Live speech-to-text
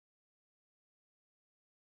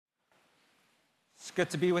It's good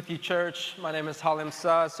to be with you, church. My name is Halim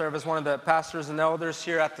Suh. I serve as one of the pastors and elders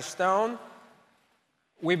here at the Stone.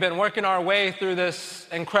 We've been working our way through this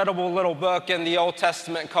incredible little book in the Old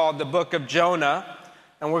Testament called the book of Jonah.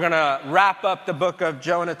 And we're going to wrap up the book of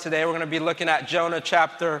Jonah today. We're going to be looking at Jonah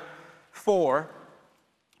chapter 4.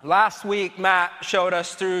 Last week, Matt showed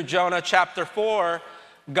us through Jonah chapter 4,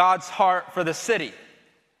 God's heart for the city.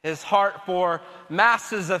 His heart for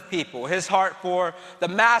masses of people. His heart for the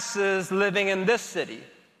masses living in this city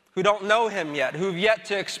who don't know him yet, who've yet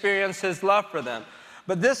to experience his love for them.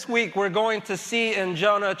 But this week we're going to see in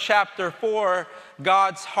Jonah chapter 4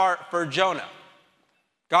 God's heart for Jonah.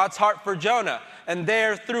 God's heart for Jonah. And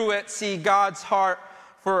there through it see God's heart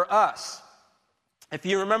for us. If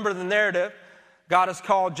you remember the narrative, God has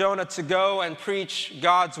called Jonah to go and preach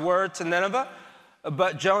God's word to Nineveh.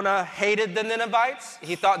 But Jonah hated the Ninevites.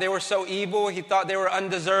 He thought they were so evil. He thought they were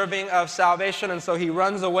undeserving of salvation. And so he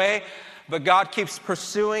runs away. But God keeps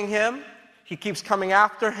pursuing him. He keeps coming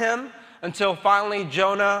after him until finally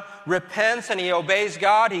Jonah repents and he obeys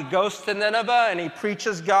God. He goes to Nineveh and he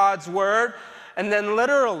preaches God's word. And then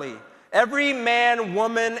literally, every man,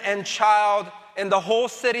 woman, and child in the whole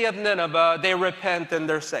city of Nineveh, they repent and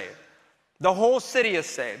they're saved. The whole city is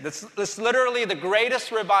saved. It's literally the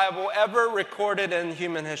greatest revival ever recorded in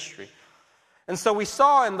human history. And so we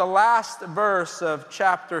saw in the last verse of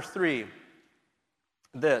chapter 3,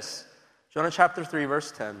 this, Jonah chapter 3,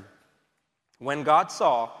 verse 10, when God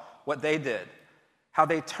saw what they did, how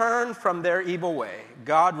they turned from their evil way,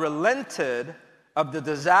 God relented of the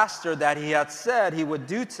disaster that he had said he would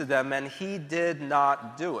do to them, and he did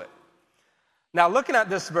not do it. Now, looking at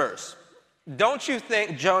this verse, don't you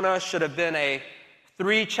think Jonah should have been a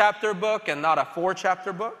 3-chapter book and not a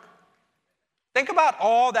 4-chapter book? Think about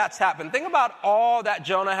all that's happened. Think about all that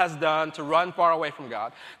Jonah has done to run far away from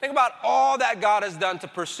God. Think about all that God has done to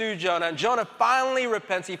pursue Jonah. And Jonah finally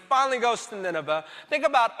repents. He finally goes to Nineveh. Think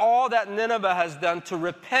about all that Nineveh has done to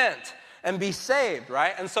repent and be saved,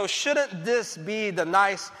 right? And so shouldn't this be the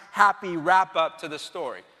nice, happy wrap-up to the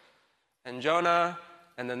story? And Jonah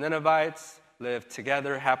and the Ninevites live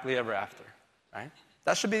together happily ever after, right?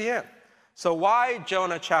 That should be the end. So why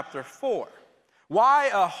Jonah chapter 4?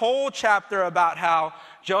 Why a whole chapter about how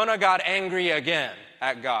Jonah got angry again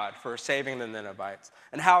at God for saving the Ninevites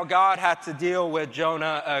and how God had to deal with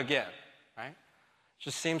Jonah again, right?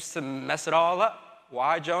 Just seems to mess it all up.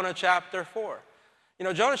 Why Jonah chapter 4? You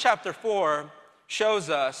know, Jonah chapter 4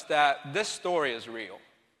 shows us that this story is real.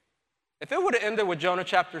 If it would have ended with Jonah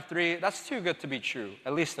chapter 3, that's too good to be true,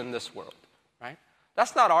 at least in this world. Right?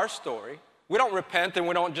 That's not our story. We don't repent and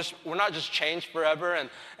we're not just changed forever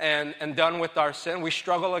and done with our sin. We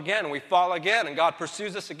struggle again, we fall again, and God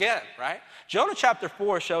pursues us again, right? Jonah chapter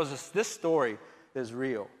 4 shows us this story is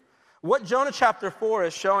real. What Jonah chapter 4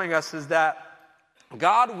 is showing us is that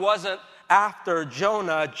God wasn't after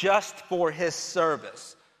Jonah just for his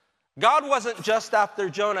service. God wasn't just after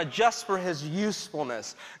Jonah just for his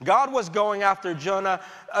usefulness. God was going after Jonah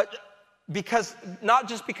not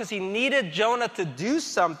just because he needed Jonah to do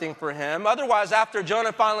something for him. Otherwise, after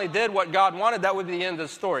Jonah finally did what God wanted, that would be the end of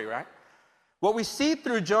the story, right? What we see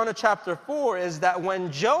through Jonah chapter 4 is that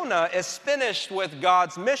when Jonah is finished with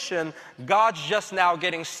God's mission, God's just now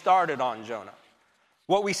getting started on Jonah.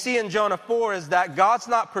 What we see in Jonah 4 is that God's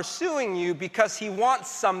not pursuing you because he wants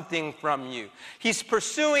something from you. He's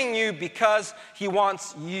pursuing you because he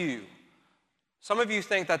wants you. Some of you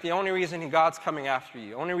think that the only reason God's coming after you,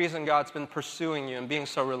 the only reason God's been pursuing you and being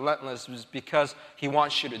so relentless is because he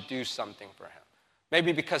wants you to do something for him.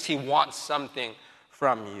 Maybe because he wants something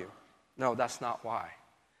from you. No, that's not why.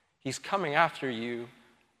 He's coming after you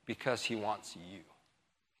because he wants you.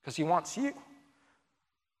 Because he wants you.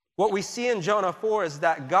 What we see in Jonah 4 is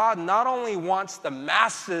that God not only wants the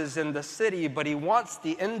masses in the city, but he wants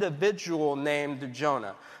the individual named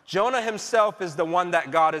Jonah. Jonah himself is the one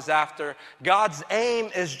that God is after. God's aim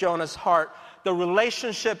is Jonah's heart. The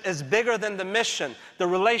relationship is bigger than the mission. The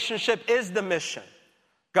relationship is the mission.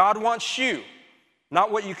 God wants you,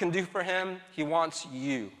 not what you can do for him. He wants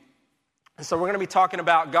you. And so we're going to be talking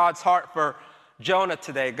about God's heart for Jonah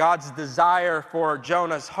today, God's desire for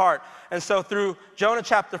Jonah's heart. And so through Jonah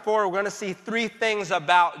chapter 4, we're going to see 3 things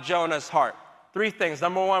about Jonah's heart. 3 things.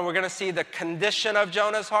 Number 1, we're going to see the condition of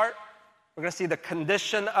Jonah's heart. We're going to see the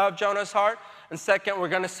condition of Jonah's heart. And second, we're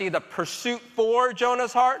going to see the pursuit for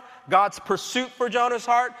Jonah's heart, God's pursuit for Jonah's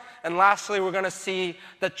heart. And lastly, we're going to see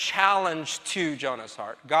the challenge to Jonah's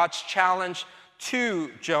heart, God's challenge to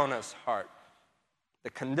Jonah's heart. The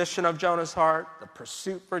condition of Jonah's heart, the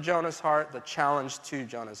pursuit for Jonah's heart, the challenge to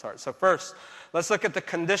Jonah's heart. So first, let's look at the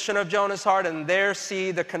condition of Jonah's heart and there see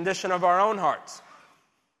the condition of our own hearts.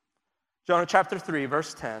 Jonah chapter 3,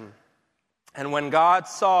 verse 10. And when God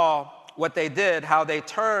saw what they did, how they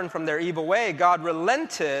turned from their evil way, God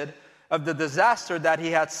relented of the disaster that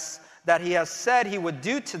he has said he would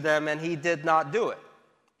do to them, and he did not do it.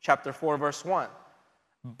 Chapter 4, verse 1.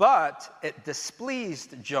 But it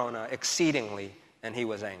displeased Jonah exceedingly, and he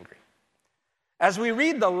was angry. As we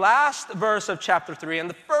read the last verse of chapter 3 and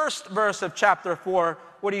the first verse of chapter 4,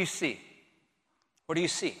 what do you see? What do you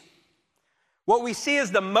see? What we see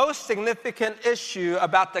is the most significant issue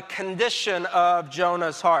about the condition of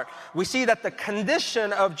Jonah's heart. We see that the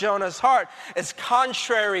condition of Jonah's heart is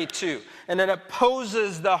contrary to, and it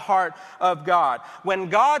opposes the heart of God. When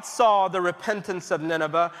God saw the repentance of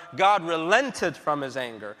Nineveh, God relented from his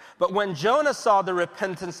anger. But when Jonah saw the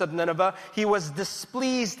repentance of Nineveh, he was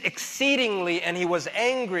displeased exceedingly and he was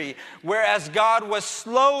angry. Whereas God was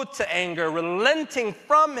slow to anger, relenting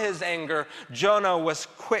from his anger, Jonah was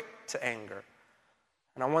quick to anger.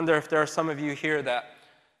 And I wonder if there are some of you here that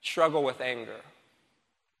struggle with anger.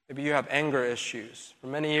 Maybe you have anger issues. For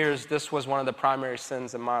many years, this was one of the primary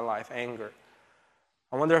sins in my life, anger.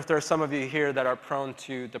 I wonder if there are some of you here that are prone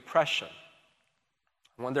to depression.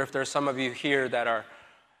 I wonder if there are some of you here that are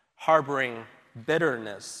harboring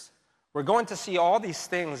bitterness. We're going to see all these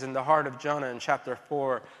things in the heart of Jonah in chapter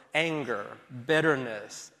 4, anger,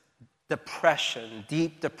 bitterness, depression,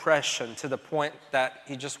 deep depression, to the point that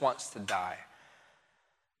he just wants to die.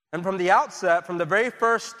 And from the outset, from the very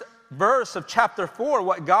first verse of chapter 4,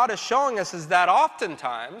 what God is showing us is that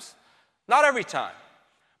oftentimes, not every time,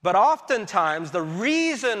 but oftentimes the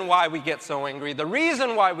reason why we get so angry, the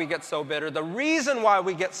reason why we get so bitter, the reason why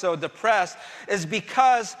we get so depressed is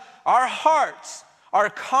because our hearts are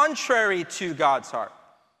contrary to God's heart.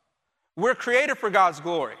 We're created for God's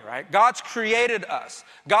glory, right? God's created us.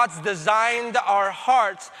 God's designed our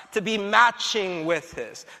hearts to be matching with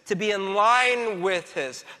His, to be in line with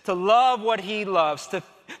His, to love what He loves,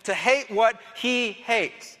 to hate what He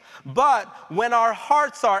hates. But when our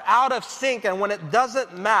hearts are out of sync and when it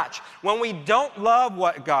doesn't match, when we don't love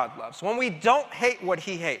what God loves, when we don't hate what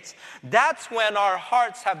He hates, that's when our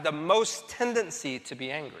hearts have the most tendency to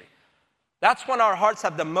be angry. That's when our hearts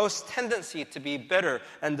have the most tendency to be bitter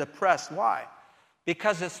and depressed. Why?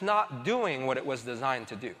 Because it's not doing what it was designed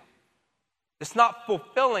to do. It's not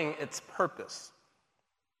fulfilling its purpose.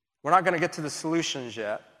 We're not going to get to the solutions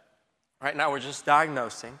yet. Right now we're just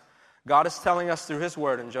diagnosing. God is telling us through His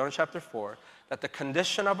Word in Jonah chapter 4 that the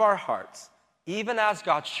condition of our hearts, even as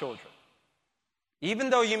God's children, even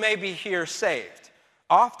though you may be here saved,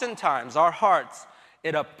 oftentimes our hearts,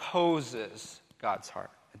 it opposes God's heart.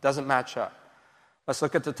 It doesn't match up. Let's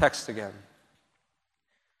look at the text again.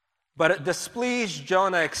 But it displeased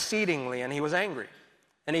Jonah exceedingly, and he was angry.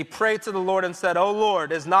 And he prayed to the Lord and said, "O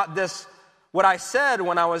Lord, is not this what I said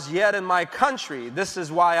when I was yet in my country? This is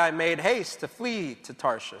why I made haste to flee to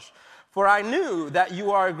Tarshish. For I knew that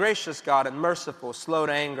you are a gracious God and merciful, slow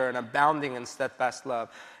to anger and abounding in steadfast love,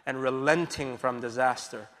 and relenting from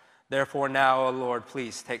disaster. Therefore now, O Lord,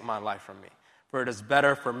 please take my life from me. For it is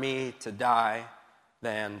better for me to die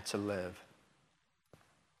than to live."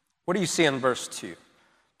 What do you see in verse 2?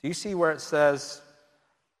 Do you see where it says,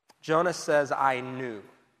 Jonah says, I knew,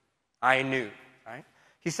 right?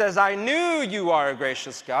 He says, I knew you are a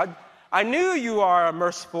gracious God. I knew you are a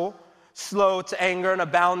merciful, slow to anger and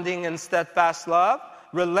abounding in steadfast love,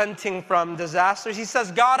 relenting from disasters. He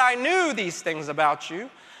says, God, I knew these things about you.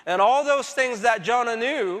 And all those things that Jonah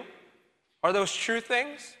knew, are those true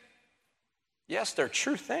things? Yes, they're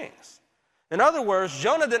true things. In other words,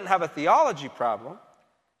 Jonah didn't have a theology problem.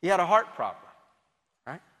 He had a heart problem,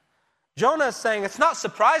 right? Jonah is saying, it's not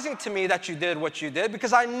surprising to me that you did what you did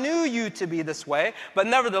because I knew you to be this way, but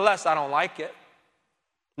nevertheless, I don't like it.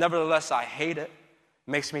 Nevertheless, I hate it.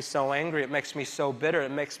 It makes me so angry. It makes me so bitter.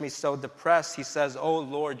 It makes me so depressed. He says, oh,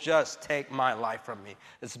 Lord, just take my life from me.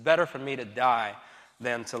 It's better for me to die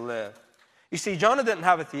than to live. You see, Jonah didn't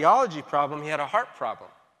have a theology problem. He had a heart problem.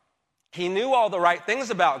 He knew all the right things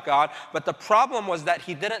about God, but the problem was that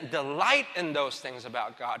he didn't delight in those things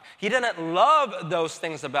about God. He didn't love those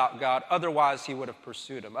things about God. Otherwise, he would have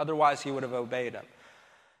pursued him. Otherwise, he would have obeyed him.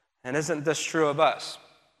 And isn't this true of us?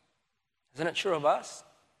 Isn't it true of us?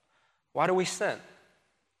 Why do we sin?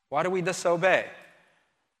 Why do we disobey?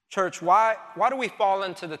 Church, why do we fall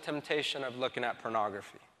into the temptation of looking at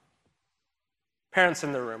pornography? Parents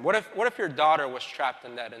in the room, what if your daughter was trapped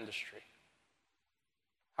in that industry?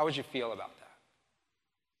 How would you feel about that?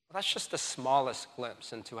 Well, that's just the smallest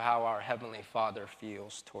glimpse into how our Heavenly Father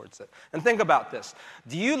feels towards it. And think about this.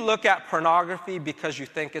 Do you look at pornography because you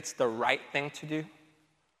think it's the right thing to do?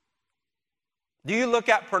 Do you look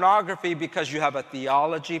at pornography because you have a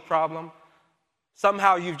theology problem?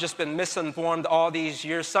 Somehow you've just been misinformed all these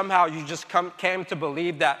years. Somehow you just came to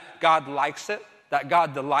believe that God likes it, that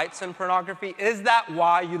God delights in pornography. Is that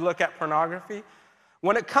why you look at pornography?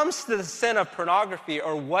 When it comes to the sin of pornography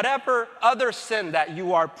or whatever other sin that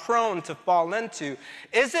you are prone to fall into,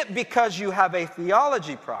 is it because you have a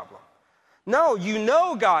theology problem? No, you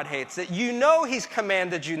know God hates it. You know He's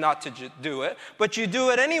commanded you not to do it, but you do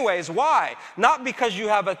it anyways. Why? Not because you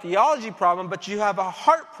have a theology problem, but you have a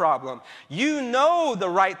heart problem. You know the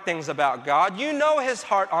right things about God. You know His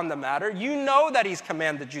heart on the matter. You know that He's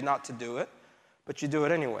commanded you not to do it, but you do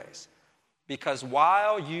it anyways. Because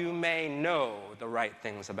while you may know the right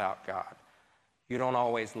things about God, you don't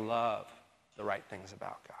always love the right things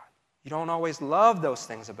about God. You don't always love those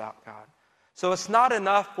things about God. So it's not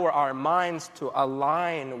enough for our minds to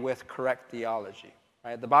align with correct theology.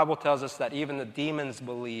 Right? The Bible tells us that even the demons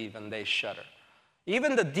believe and they shudder.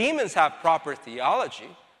 Even the demons have proper theology,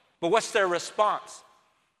 but what's their response?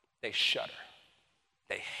 They shudder.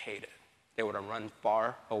 They hate it. They want to run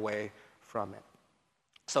far away from it.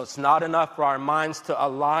 So it's not enough for our minds to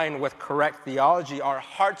align with correct theology. Our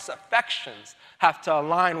heart's affections have to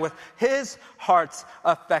align with His heart's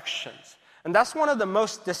affections. And that's one of the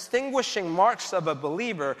most distinguishing marks of a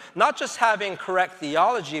believer, not just having correct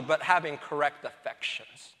theology, but having correct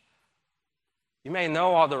affections. You may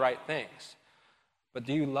know all the right things, but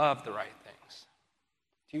do you love the right things?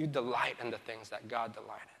 Do you delight in the things that God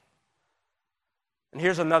delighted? And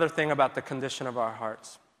here's another thing about the condition of our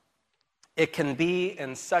hearts. It can be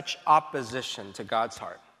in such opposition to God's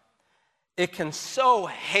heart. It can so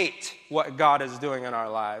hate what God is doing in our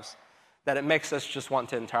lives that it makes us just want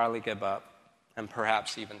to entirely give up and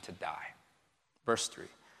perhaps even to die. Verse 3,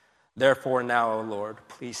 therefore now, O Lord,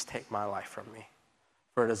 please take my life from me,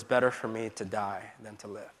 for it is better for me to die than to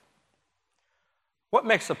live. What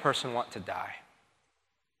makes a person want to die?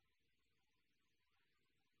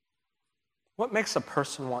 What makes a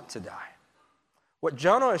person want to die? What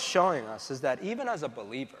Jonah is showing us is that even as a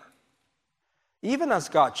believer, even as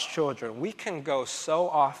God's children, we can go so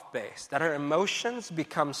off base that our emotions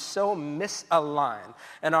become so misaligned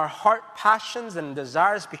and our heart passions and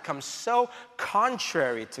desires become so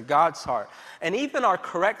contrary to God's heart. And even our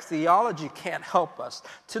correct theology can't help us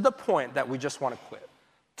to the point that we just want to quit,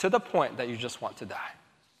 to the point that you just want to die.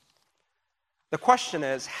 The question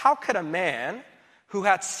is, how could a man who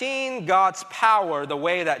had seen God's power the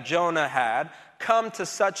way that Jonah had come to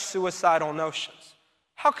such suicidal notions?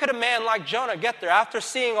 How could a man like Jonah get there after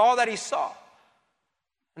seeing all that he saw?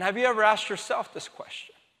 And have you ever asked yourself this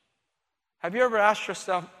question? Have you ever asked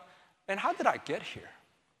yourself, man, how did I get here?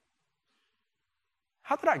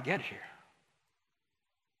 How did I get here?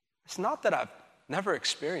 It's not that I've never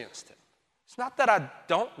experienced Him. It's not that I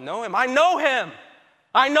don't know Him. I know Him.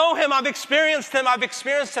 I know Him. I've experienced Him. I've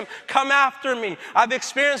experienced Him come after me. I've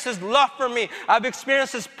experienced His love for me. I've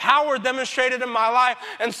experienced His power demonstrated in my life.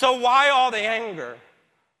 And so why all the anger?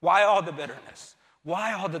 Why all the bitterness?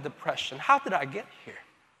 Why all the depression? How did I get here?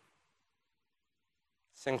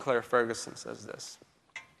 Sinclair Ferguson says this: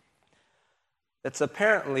 it's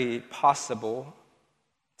apparently possible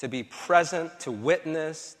to be present to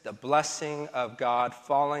witness the blessing of God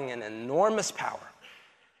falling in enormous power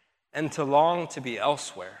and to long to be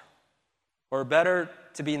elsewhere, or better,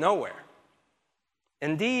 to be nowhere.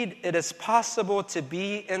 Indeed, it is possible to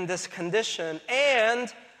be in this condition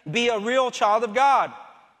and be a real child of God.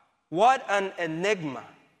 What an enigma.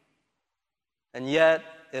 And yet,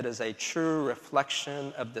 it is a true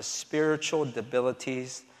reflection of the spiritual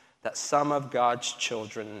debilities that some of God's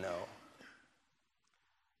children know.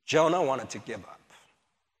 Jonah wanted to give up.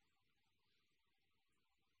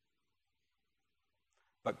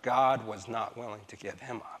 But God was not willing to give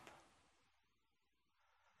him up.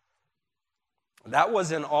 That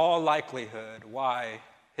was in all likelihood why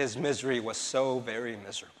his misery was so very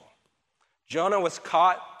miserable. Jonah was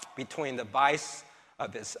caught between the vice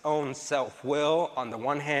of his own self-will on the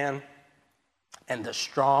one hand and the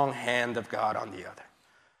strong hand of God on the other.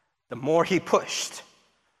 The more he pushed,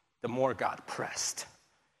 the more God pressed.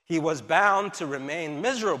 He was bound to remain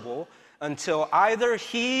miserable until either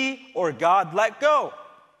he or God let go.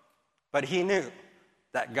 But he knew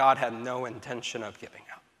that God had no intention of giving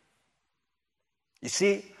up. You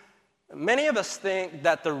see, many of us think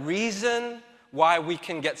that the reason why we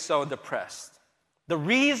can get so depressed, the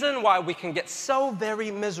reason why we can get so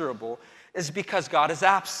very miserable is because God is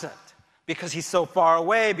absent, because he's so far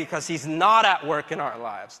away, because he's not at work in our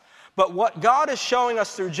lives. But what God is showing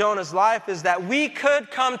us through Jonah's life is that we could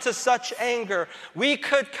come to such anger, we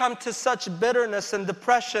could come to such bitterness and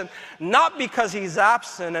depression, not because he's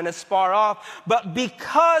absent and is far off, but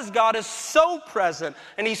because God is so present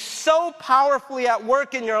and he's so powerfully at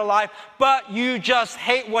work in your life, but you just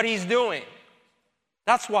hate what he's doing.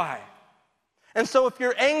 That's why. And so if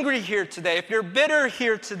you're angry here today, if you're bitter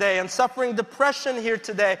here today and suffering depression here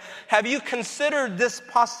today, have you considered this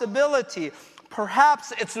possibility?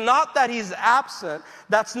 Perhaps it's not that he's absent.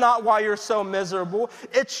 That's not why you're so miserable.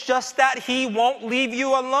 It's just that he won't leave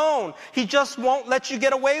you alone. He just won't let you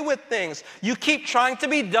get away with things. You keep trying to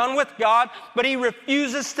be done with God, but he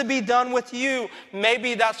refuses to be done with you.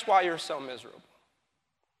 Maybe that's why you're so miserable.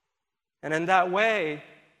 And in that way,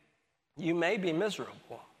 you may be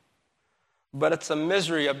miserable, but it's a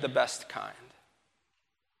misery of the best kind.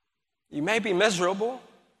 You may be miserable,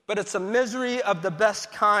 but it's a misery of the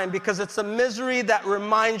best kind because it's a misery that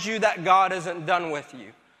reminds you that God isn't done with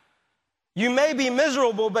you. You may be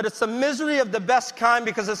miserable, but it's a misery of the best kind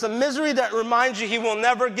because it's a misery that reminds you he will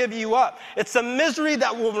never give you up. It's a misery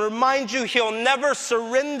that will remind you he'll never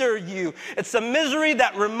surrender you. It's a misery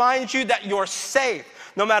that reminds you that you're safe.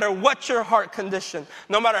 No matter what your heart condition,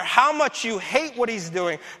 no matter how much you hate what he's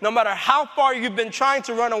doing, no matter how far you've been trying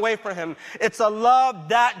to run away from him, it's a love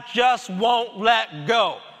that just won't let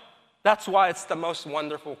go. That's why it's the most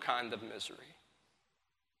wonderful kind of misery.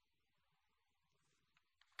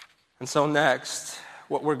 And so next,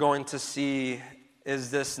 what we're going to see is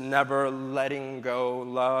this never letting go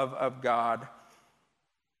love of God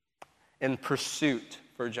in pursuit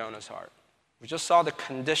for Jonah's heart. We just saw the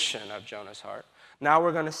condition of Jonah's heart. Now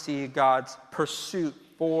we're going to see God's pursuit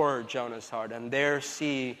for Jonah's heart, and there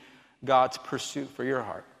see God's pursuit for your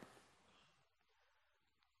heart.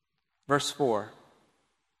 Verse 4.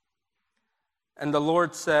 And the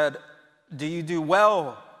Lord said, "Do you do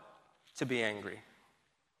well to be angry?"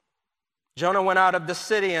 Jonah went out of the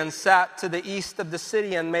city and sat to the east of the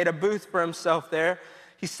city and made a booth for himself there.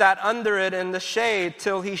 He sat under it in the shade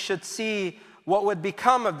till he should see what would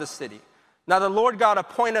become of the city. Now the Lord God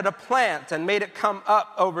appointed a plant and made it come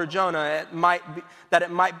up over Jonah, that it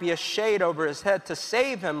might be a shade over his head to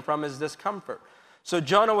save him from his discomfort. So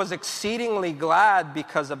Jonah was exceedingly glad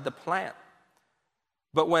because of the plant.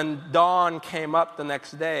 But when dawn came up the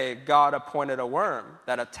next day, God appointed a worm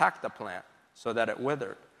that attacked the plant so that it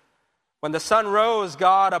withered. When the sun rose,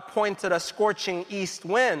 God appointed a scorching east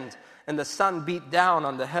wind, and the sun beat down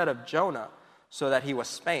on the head of Jonah so that he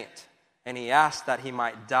was faint. And he asked that he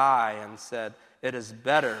might die and said, "It is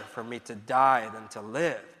better for me to die than to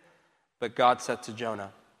live." But God said to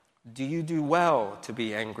Jonah, "Do you do well to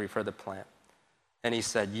be angry for the plant?" And he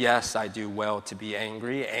said, "Yes, I do well to be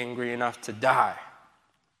angry enough to die."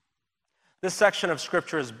 This section of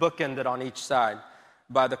Scripture is bookended on each side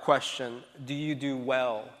by the question, do you do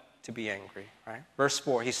well to be angry? Right? Verse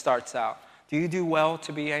 4, he starts out, do you do well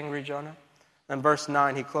to be angry, Jonah? And verse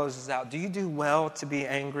 9, he closes out, do you do well to be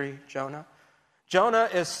angry, Jonah? Jonah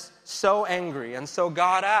is so angry, and so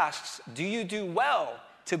God asks, do you do well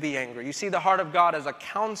to be angry? You see the heart of God as a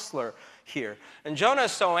counselor here. And Jonah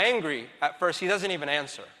is so angry, at first he doesn't even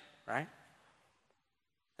answer, right?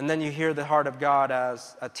 And then you hear the heart of God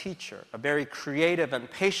as a teacher, a very creative and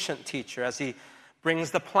patient teacher, as he brings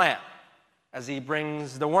the plant, as he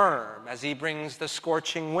brings the worm, as he brings the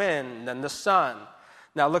scorching wind and the sun.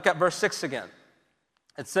 Now look at verse 6 again.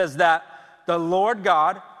 It says that the Lord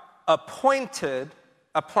God appointed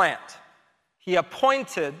a plant. He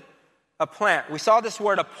appointed a plant. We saw this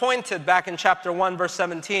word appointed back in chapter 1, verse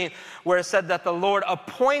 17, where it said that the Lord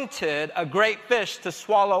appointed a great fish to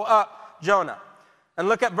swallow up Jonah. And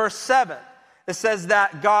look at verse 7. It says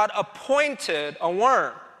that God appointed a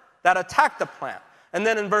worm that attacked the plant. And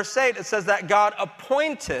then in verse 8, it says that God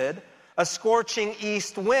appointed a scorching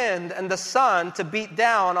east wind and the sun to beat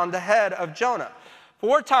down on the head of Jonah.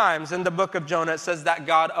 4 times in the book of Jonah, it says that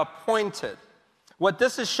God appointed. What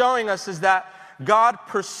this is showing us is that God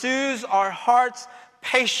pursues our hearts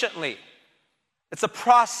patiently. It's a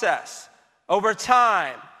process over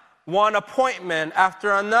time. One appointment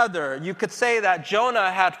after another. You could say that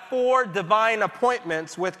Jonah had 4 divine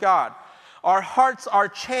appointments with God. Our hearts are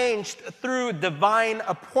changed through divine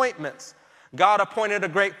appointments. God appointed a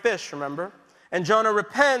great fish, remember? And Jonah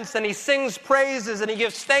repents and he sings praises and he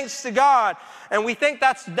gives thanks to God. And we think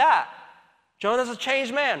that's that. Jonah's a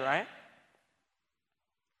changed man, right?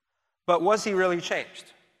 But was he really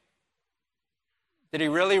changed? Did he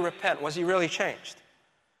really repent? Was he really changed?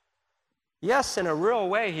 Yes, in a real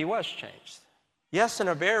way, he was changed. Yes, in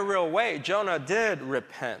a very real way, Jonah did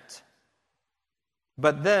repent.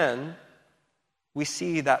 But then, we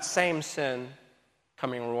see that same sin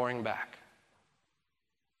coming roaring back.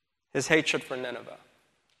 His hatred for Nineveh,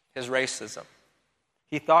 his racism.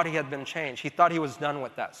 He thought he had been changed. He thought he was done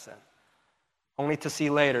with that sin, only to see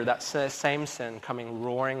later that same sin coming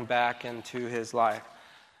roaring back into his life.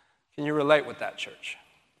 Can you relate with that, church?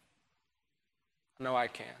 I know I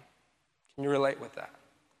can. Can you relate with that?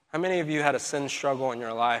 How many of you had a sin struggle in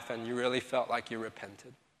your life and you really felt like you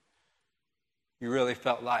repented? You really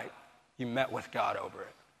felt like you met with God over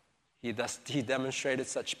it. He demonstrated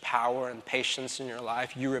such power and patience in your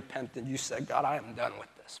life. You repented. You said, God, I am done with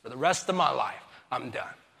this. For the rest of my life, I'm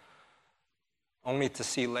done. Only to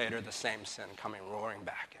see later the same sin coming roaring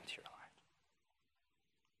back into your life.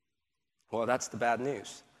 Well, that's the bad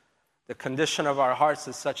news. The condition of our hearts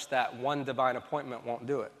is such that one divine appointment won't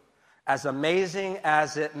do it. As amazing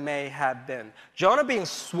as it may have been. Jonah being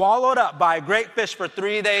swallowed up by a great fish for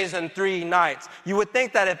 3 days and 3 nights. You would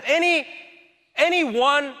think that if any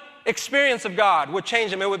one experience of God would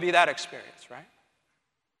change him, it would be that experience, right?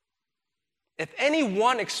 If any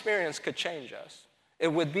one experience could change us, it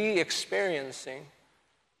would be experiencing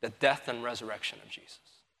the death and resurrection of Jesus.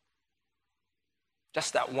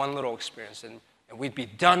 Just that one little experience, and we'd be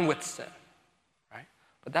done with sin, right?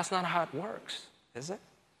 But that's not how it works, is it?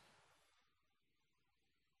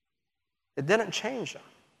 It didn't change them.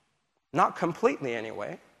 Not completely,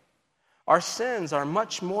 anyway. Our sins are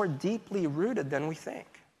much more deeply rooted than we think.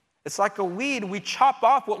 It's like a weed. We chop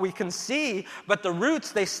off what we can see, but the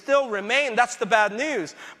roots, they still remain. That's the bad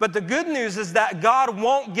news. But the good news is that God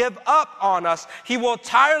won't give up on us. He will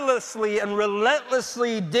tirelessly and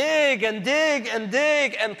relentlessly dig and dig and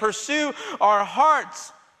dig and pursue our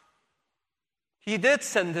hearts. He did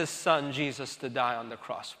send his son, Jesus, to die on the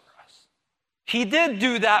cross for us. He did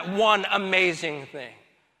do that one amazing thing,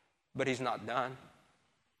 but he's not done.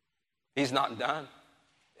 He's not done.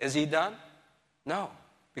 Is he done? No.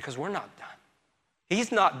 Because we're not done. He's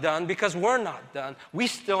not done because we're not done. We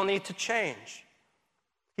still need to change.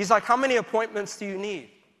 He's like, how many appointments do you need?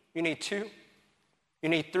 You need 2? You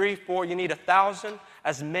need 3, 4? You need 1,000?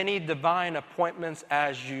 As many divine appointments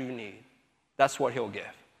as you need. That's what he'll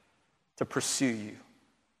give to pursue you,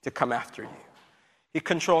 to come after you. He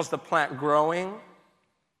controls the plant growing,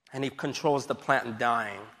 and he controls the plant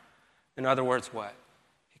dying. In other words, what?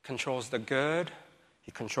 He controls the good,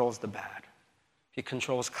 he controls the bad. He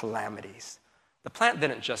controls calamities. The plant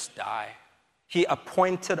didn't just die. He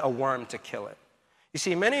appointed a worm to kill it. You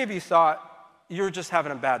see, many of you thought you were just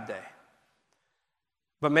having a bad day.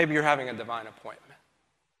 But maybe you're having a divine appointment,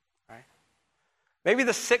 right? Maybe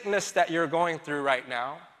the sickness that you're going through right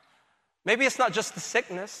now, maybe it's not just the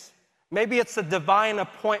sickness. Maybe it's a divine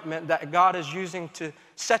appointment that God is using to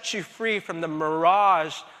set you free from the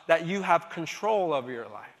mirage that you have control over your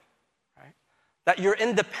life, right? That you're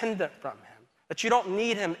independent from him. That you don't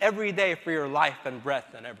need him every day for your life and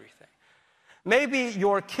breath and everything. Maybe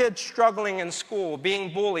your kid struggling in school,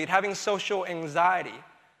 being bullied, having social anxiety.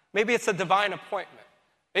 Maybe it's a divine appointment.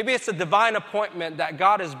 Maybe it's a divine appointment that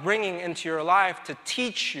God is bringing into your life to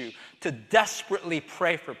teach you to desperately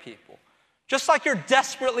pray for people. Just like you're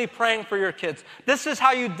desperately praying for your kids. This is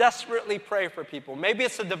how you desperately pray for people. Maybe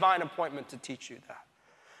it's a divine appointment to teach you that.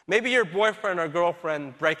 Maybe your boyfriend or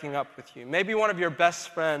girlfriend breaking up with you. Maybe one of your best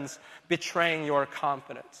friends betraying your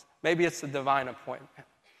confidence. Maybe it's a divine appointment.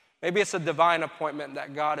 Maybe it's a divine appointment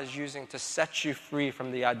that God is using to set you free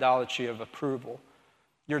from the idolatry of approval.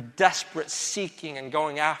 You're desperate seeking and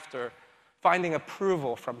going after, finding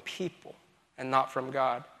approval from people and not from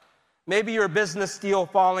God. Maybe your business deal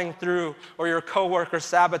falling through or your coworker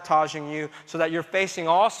sabotaging you so that you're facing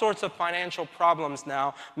all sorts of financial problems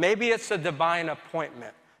now. Maybe it's a divine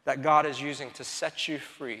appointment that God is using to set you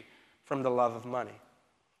free from the love of money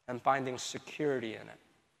and finding security in it.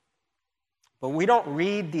 But we don't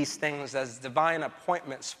read these things as divine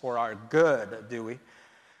appointments for our good, do we?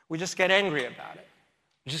 We just get angry about it.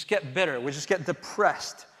 We just get bitter. We just get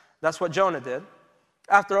depressed. That's what Jonah did.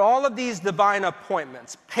 After all of these divine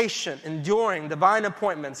appointments, patient, enduring divine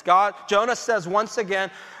appointments, Jonah says once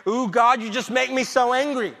again, "Ooh, God, you just make me so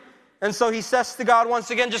angry." And so he says to God once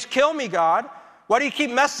again, "Just kill me, God. Why do you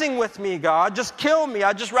keep messing with me, God? Just kill me.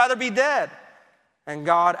 I'd just rather be dead." And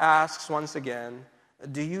God asks once again,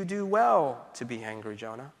 "Do you do well to be angry,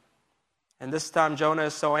 Jonah?" And this time Jonah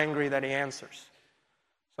is so angry that he answers.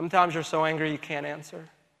 Sometimes you're so angry you can't answer.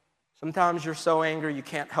 Sometimes you're so angry you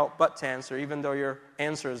can't help but to answer, even though your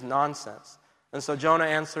answer is nonsense. And so Jonah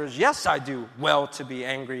answers, "Yes, I do well to be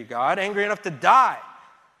angry, God, angry enough to die."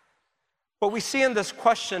 What we see in this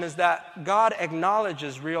question is that God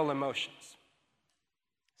acknowledges real emotions.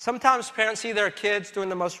 Sometimes parents see their kids doing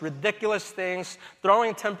the most ridiculous things,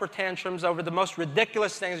 throwing temper tantrums over the most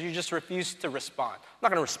ridiculous things. You just refuse to respond. I'm not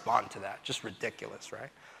going to respond to that. Just ridiculous, right?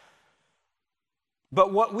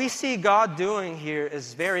 But what we see God doing here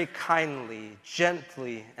is very kindly,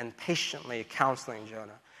 gently, and patiently counseling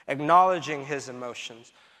Jonah, acknowledging his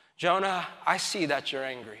emotions. Jonah, I see that you're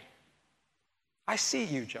angry. I see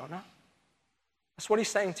you, Jonah. That's what he's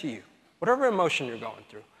saying to you. Whatever emotion you're going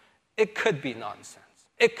through, it could be nonsense.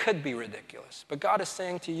 It could be ridiculous. But God is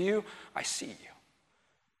saying to you, I see you.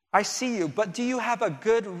 I see you. But do you have a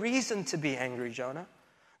good reason to be angry, Jonah?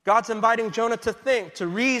 God's inviting Jonah to think, to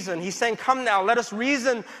reason. He's saying, come now, let us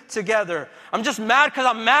reason together. I'm just mad because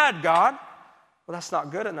I'm mad, God. Well, that's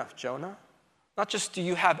not good enough, Jonah. Not just do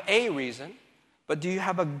you have a reason, but do you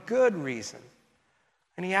have a good reason?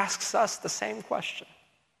 And he asks us the same question.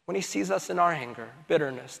 When he sees us in our anger,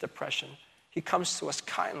 bitterness, depression, he comes to us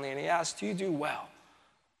kindly and he asks, do you do well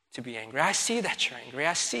to be angry? I see that you're angry.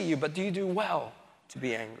 I see you, but do you do well to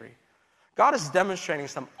be angry? God is demonstrating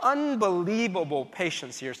some unbelievable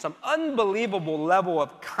patience here, some unbelievable level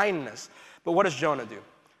of kindness. But what does Jonah do?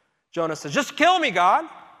 Jonah says, just kill me, God.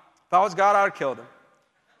 If I was God, I would have killed him.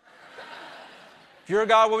 If you're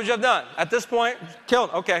God, what would you have done? At this point, killed.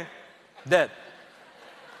 Okay, dead.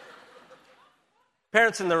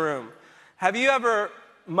 Parents in the room, have you ever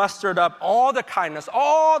mustered up all the kindness,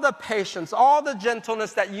 all the patience, all the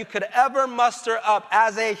gentleness that you could ever muster up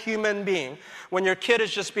as a human being when your kid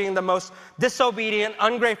is just being the most disobedient,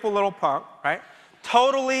 ungrateful little punk, right?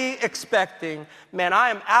 Totally expecting, man, I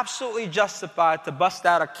am absolutely justified to bust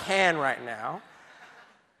out a can right now.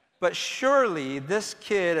 But surely this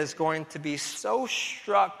kid is going to be so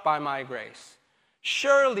struck by my grace.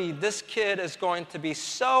 Surely this kid is going to be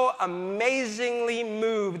so amazingly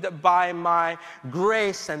moved by my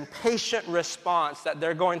grace and patient response that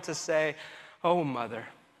they're going to say, oh, mother,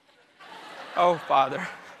 oh, father,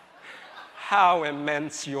 how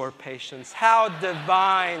immense your patience, how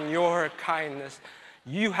divine your kindness.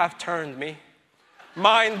 You have turned me,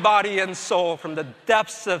 mind, body, and soul, from the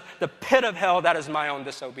depths of the pit of hell that is my own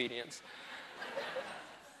disobedience.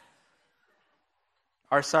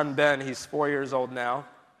 Our son, Ben, he's 4 years old now.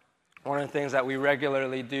 One of the things that we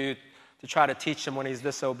regularly do to try to teach him when he's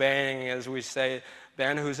disobeying is we say,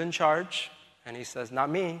 Ben, who's in charge? And he says, not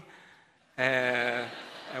me. And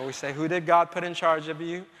we say, who did God put in charge of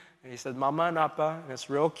you? And he said, Mama and Appa. And it's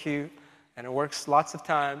real cute. And it works lots of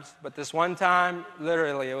times. But this one time,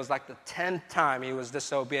 literally, it was like the 10th time he was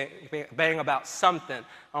disobeying about something.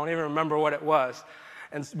 I don't even remember what it was.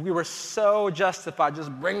 And we were so justified.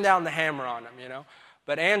 Just bring down the hammer on him, you know.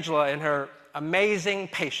 But Angela, in her amazing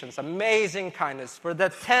patience, amazing kindness, for the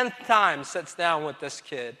 10th time sits down with this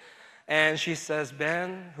kid. And she says,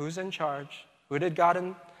 Ben, who's in charge? Who did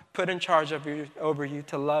God put in charge of you, over you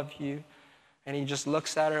to love you? And he just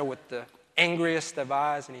looks at her with the angriest of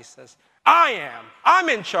eyes and he says, I am. I'm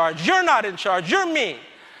in charge. You're not in charge. You're me.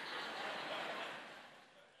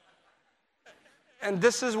 And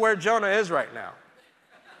this is where Jonah is right now.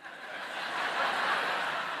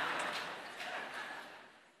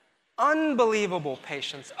 Unbelievable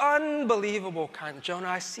patience, unbelievable kindness. Jonah,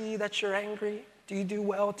 I see that you're angry. Do you do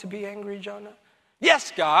well to be angry, Jonah?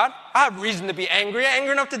 Yes, God, I have reason to be angry,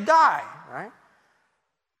 angry enough to die, right?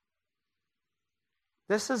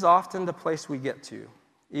 This is often the place we get to,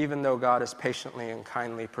 even though God is patiently and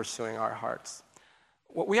kindly pursuing our hearts.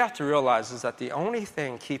 What we have to realize is that the only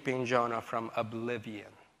thing keeping Jonah from oblivion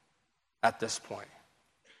at this point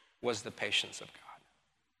was the patience of God.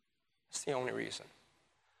 It's the only reason.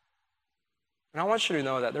 And I want you to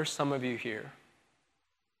know that there's some of you here,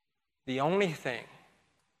 the only thing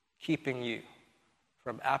keeping you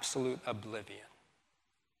from absolute oblivion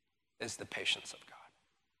is the patience of God.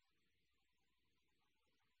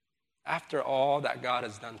 After all that God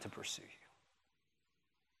has done to pursue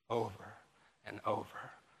you, over and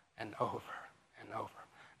over and over and over,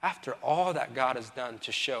 after all that God has done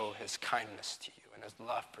to show his kindness to you and his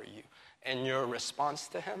love for you and your response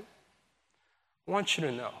to him, I want you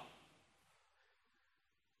to know,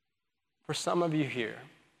 for some of you here,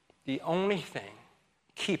 the only thing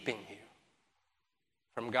keeping you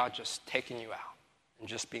from God just taking you out and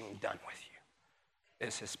just being done with you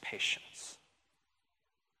is his patience.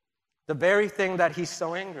 The very thing that he's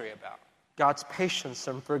so angry about, God's patience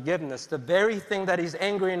and forgiveness, the very thing that he's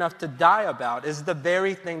angry enough to die about is the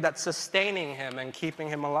very thing that's sustaining him and keeping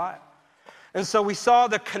him alive. And so we saw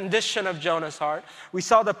the condition of Jonah's heart. We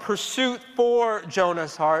saw the pursuit for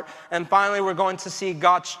Jonah's heart. And finally, we're going to see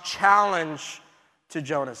God's challenge to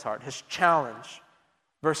Jonah's heart, his challenge.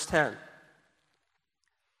 Verse 10.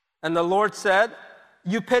 And the Lord said,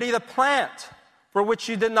 you pity the plant for which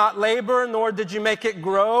you did not labor, nor did you make it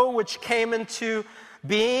grow, which came into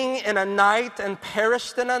being in a night and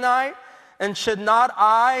perished in a night? And should not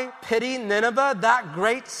I pity Nineveh, that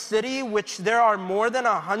great city, which there are more than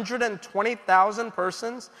 120,000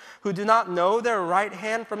 persons who do not know their right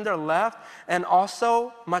hand from their left, and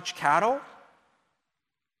also much cattle?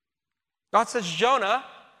 God says, Jonah,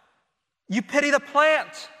 you pity the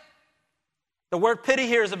plant. The word pity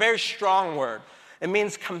here is a very strong word. It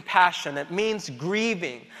means compassion. It means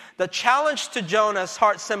grieving. The challenge to Jonah's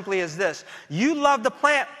heart simply is this: you love the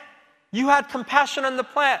plant. You had compassion on the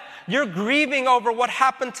plant. You're grieving over what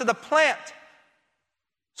happened to the plant.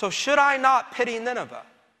 So should I not pity Nineveh,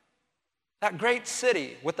 that great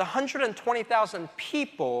city with 120,000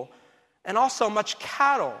 people and also much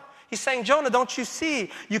cattle? He's saying, Jonah, don't you see?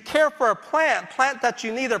 You care for a plant that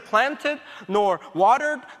you neither planted nor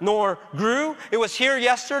watered nor grew. It was here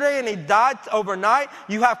yesterday and he died overnight.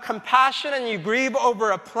 You have compassion and you grieve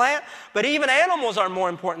over a plant, but even animals are more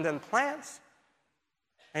important than plants.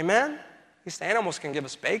 Amen? These animals can give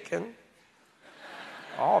us bacon.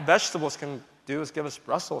 All vegetables can do is give us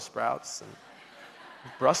Brussels sprouts. And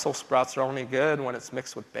Brussels sprouts are only good when it's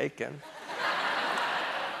mixed with bacon.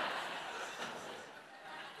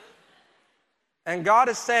 And God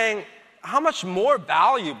is saying, how much more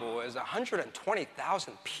valuable is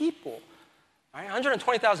 120,000 people? Right?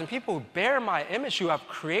 120,000 people who bear my image, who have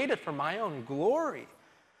created for my own glory.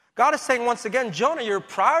 God is saying once again, Jonah, your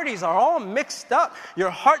priorities are all mixed up. Your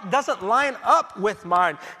heart doesn't line up with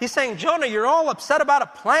mine. He's saying, Jonah, you're all upset about a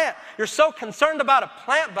plant. You're so concerned about a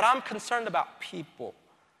plant, but I'm concerned about people.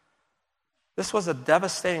 This was a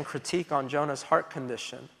devastating critique on Jonah's heart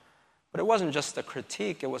condition. But it wasn't just a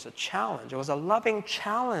critique, it was a challenge. It was a loving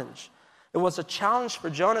challenge. It was a challenge for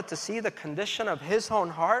Jonah to see the condition of his own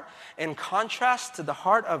heart in contrast to the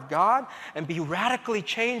heart of God and be radically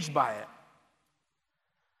changed by it.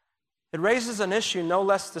 It raises an issue no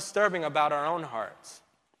less disturbing about our own hearts.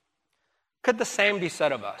 Could the same be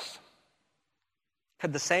said of us?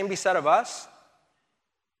 Could the same be said of us?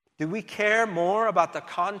 Do we care more about the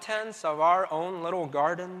contents of our own little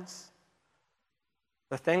gardens,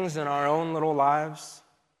 the things in our own little lives,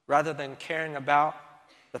 rather than caring about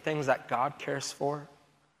the things that God cares for?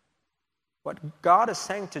 What God is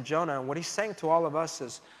saying to Jonah and what he's saying to all of us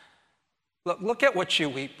is, look at what you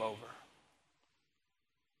weep over.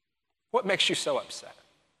 What makes you so upset?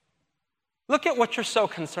 Look at what you're so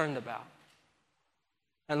concerned about.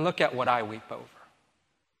 And look at what I weep over.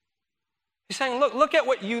 He's saying, look at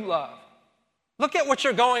what you love. Look at what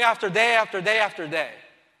you're going after day after day after day.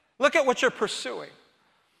 Look at what you're pursuing.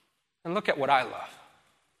 And look at what I love.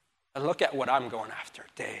 And look at what I'm going after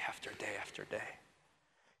day after day after day.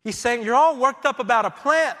 He's saying, you're all worked up about a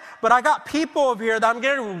plant, but I got people over here that I'm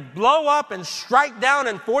going to blow up and strike down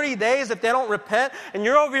in 40 days if they don't repent, and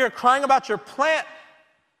you're over here crying about your plant.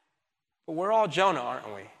 But we're all Jonah, aren't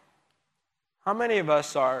we? How many of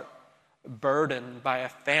us are burdened by a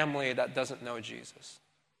family that doesn't know Jesus?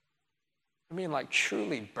 I mean, like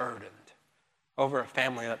truly burdened over a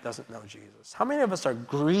family that doesn't know Jesus. How many of us are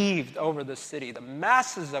grieved over the city, the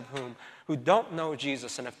masses of who don't know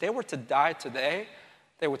Jesus, and if they were to die today,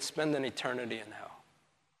 they would spend an eternity in hell?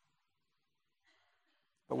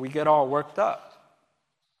 But we get all worked up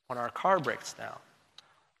when our car breaks down,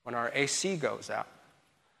 when our AC goes out.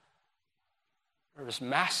 There's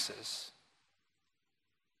masses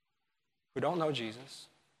who don't know Jesus.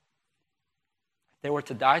 If they were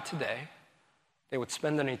to die today, they would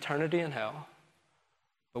spend an eternity in hell.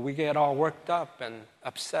 But we get all worked up and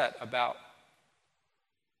upset about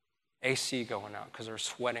AC going out because they're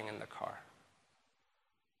sweating in the car.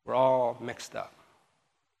 We're all mixed up.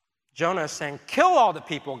 Jonah is saying, kill all the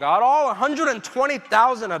people, God, all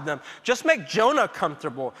 120,000 of them. Just make Jonah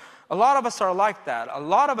comfortable. A lot of us are like that. A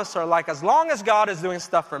lot of us are like, as long as God is doing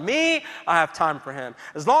stuff for me, I have time for him.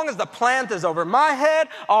 As long as the plant is over my head,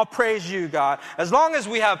 I'll praise you, God. As long as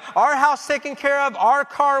we have our house taken care of, our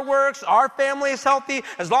car works, our family is healthy,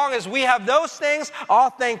 as long as we have those things, I'll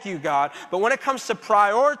thank you, God. But when it comes to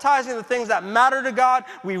prioritizing the things that matter to God,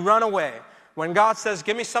 we run away. When God says,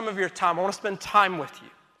 give me some of your time, I want to spend time with you.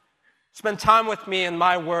 Spend time with me in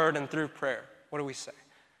my word and through prayer. What do we say?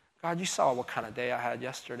 God, you saw what kind of day I had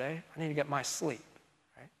yesterday. I need to get my sleep.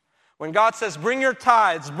 Right? When God says, bring your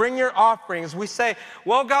tithes, bring your offerings, we say,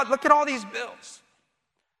 well, God, look at all these bills.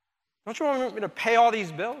 Don't you want me to pay all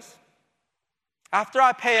these bills? After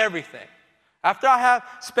I pay everything, After I have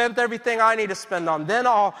spent everything I need to spend on, then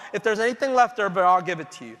if there's anything left over, I'll give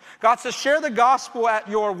it to you. God says, share the gospel at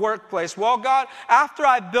your workplace. Well, God, after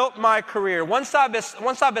I built my career, once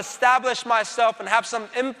I've established myself and have some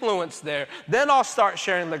influence there, then I'll start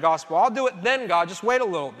sharing the gospel. I'll do it then, God. Just wait a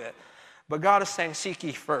little bit. But God is saying, seek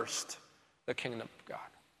ye first the kingdom of God.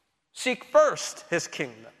 Seek first his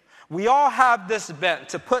kingdom. We all have this bent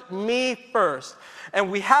to put me first, and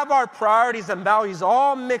we have our priorities and values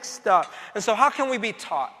all mixed up. And so how can we be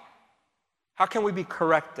taught? How can we be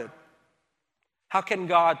corrected? How can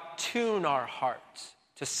God tune our hearts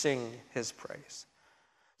to sing his praise?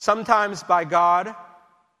 Sometimes by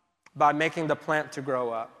making the plant to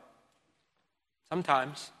grow up.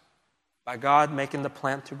 Sometimes by God making the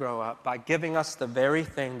plant to grow up, by giving us the very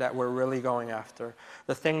thing that we're really going after,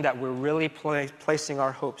 the thing that we're really placing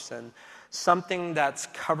our hopes in, something that's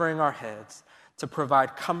covering our heads to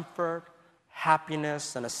provide comfort,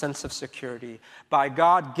 happiness, and a sense of security, by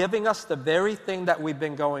God giving us the very thing that we've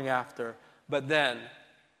been going after, but then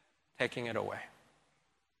taking it away.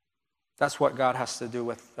 That's what God has to do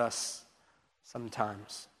with us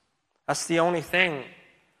sometimes. That's the only thing.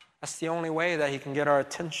 That's the only way that he can get our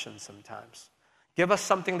attention sometimes. Give us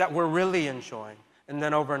something that we're really enjoying, and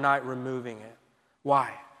then overnight removing it.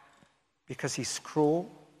 Why? Because he's cruel?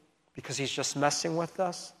 Because he's just messing with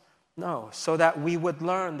us? No, so that we would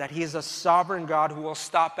learn that he is a sovereign God who will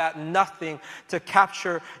stop at nothing to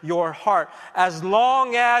capture your heart, as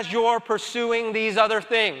long as you're pursuing these other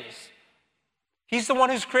things. He's the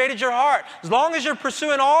one who's created your heart. As long as you're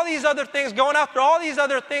pursuing all these other things, going after all these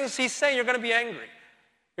other things, he's saying you're going to be angry.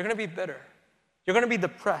 You're going to be bitter. You're going to be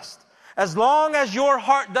depressed. As long as your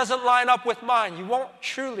heart doesn't line up with mine, you won't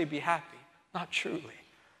truly be happy. Not truly.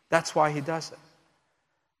 That's why he does it.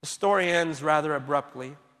 The story ends rather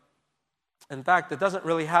abruptly. In fact, it doesn't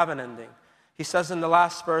really have an ending. He says in the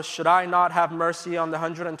last verse, should I not have mercy on the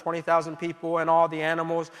 120,000 people and all the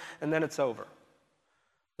animals? And then it's over.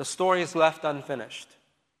 The story is left unfinished.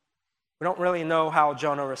 We don't really know how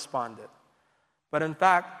Jonah responded. But in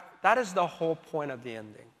fact, that is the whole point of the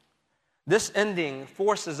ending. This ending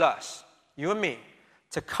forces us, you and me,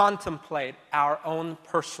 to contemplate our own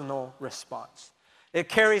personal response. It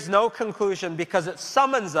carries no conclusion because it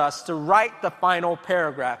summons us to write the final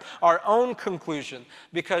paragraph, our own conclusion,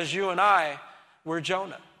 because you and I, we're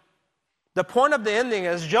Jonah. The point of the ending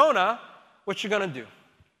is, Jonah, what you going to do?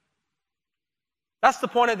 That's the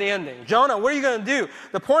point of the ending. Jonah, what are you going to do?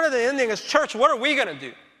 The point of the ending is, church, what are we going to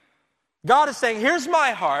do? God is saying, here's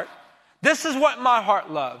my heart. This is what my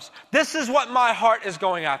heart loves. This is what my heart is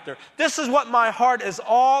going after. This is what my heart is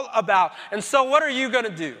all about. And so what are you going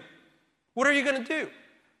to do? What are you going to do?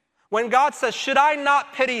 When God says, should I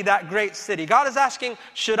not pity that great city? God is asking,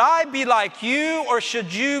 should I be like you or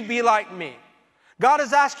should you be like me? God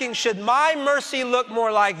is asking, should my mercy look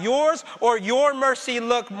more like yours or your mercy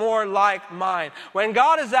look more like mine? When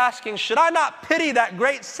God is asking, should I not pity that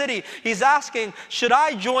great city? He's asking, should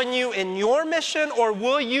I join you in your mission or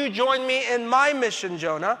will you join me in my mission,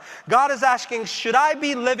 Jonah? God is asking, should I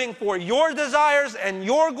be living for your desires and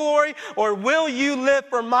your glory or will you live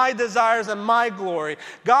for my desires and my glory?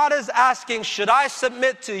 God is asking, should I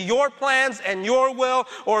submit to your plans and your will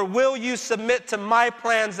or will you submit to my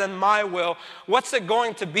plans and my will? What's it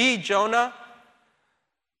going to be, Jonah?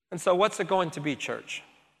 And so what's it going to be, church?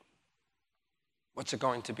 What's it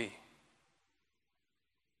going to be?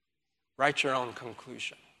 Write your own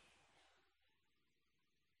conclusion.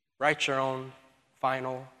 Write your own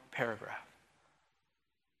final paragraph.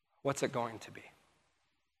 What's it going to be?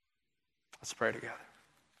 Let's pray together.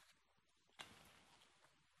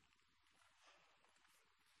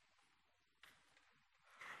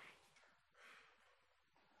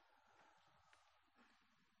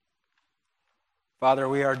 Father,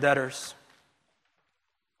 we are debtors.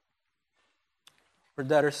 We're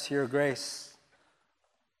debtors to your grace.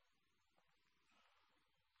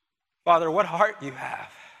 Father, what heart you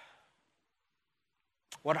have.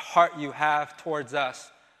 What heart you have towards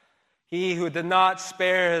us. He who did not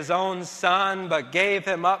spare his own son, but gave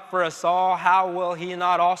him up for us all, how will he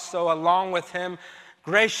not also, along with him,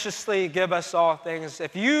 graciously give us all things?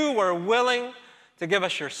 If you were willing to give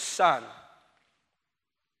us your son,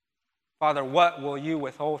 Father, what will you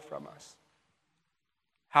withhold from us?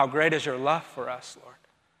 How great is your love for us, Lord.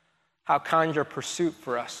 How kind your pursuit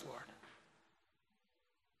for us, Lord.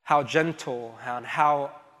 How gentle and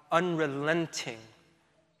how unrelenting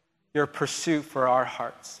your pursuit for our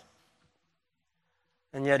hearts.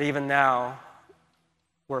 And yet even now,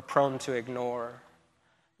 we're prone to ignore.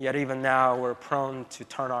 Yet even now, we're prone to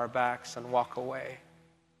turn our backs and walk away.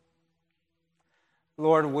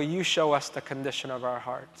 Lord, will you show us the condition of our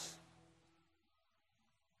hearts?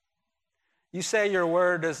 You say your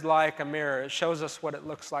word is like a mirror. It shows us what it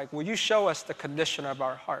looks like. Will you show us the condition of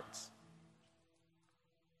our hearts?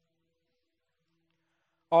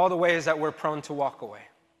 All the ways that we're prone to walk away.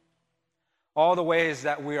 All the ways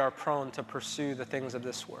that we are prone to pursue the things of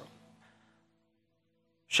this world.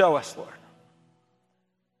 Show us, Lord.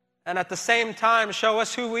 And at the same time, show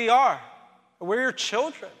us who we are. We're your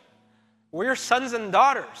children. We're your sons and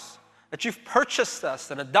daughters. That you've purchased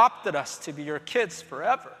us and adopted us to be your kids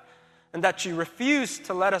forever. And that you refuse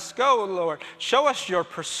to let us go, Lord. Show us your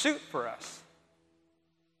pursuit for us.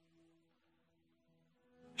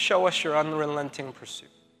 Show us your unrelenting pursuit.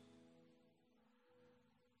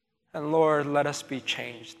 And Lord, let us be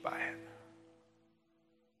changed by it.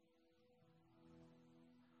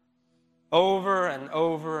 Over and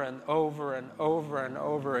over and over and over and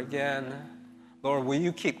over again, Lord, will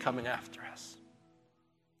you keep coming after us?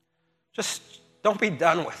 Just don't be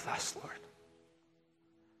done with us, Lord.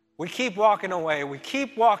 We keep walking away. We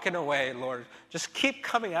keep walking away, Lord. Just keep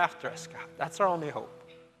coming after us, God. That's our only hope.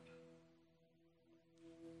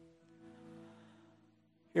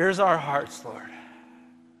 Here's our hearts, Lord.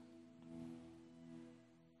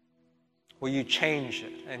 Will you change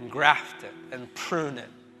it and graft it and prune it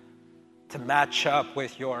to match up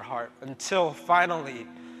with your heart until finally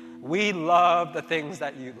we love the things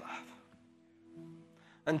that you love.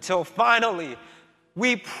 Until finally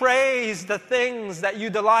we praise the things that you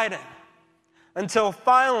delight in. Until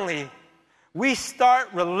finally we start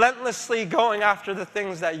relentlessly going after the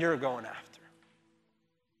things that you're going after.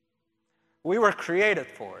 We were created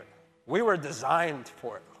for it. We were designed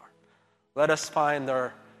for it, Lord. Let us find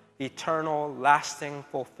our eternal, lasting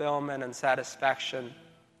fulfillment and satisfaction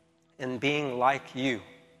in being like you,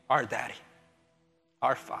 our Daddy,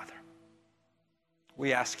 our Father.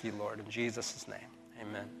 We ask you, Lord, in Jesus' name,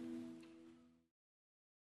 amen.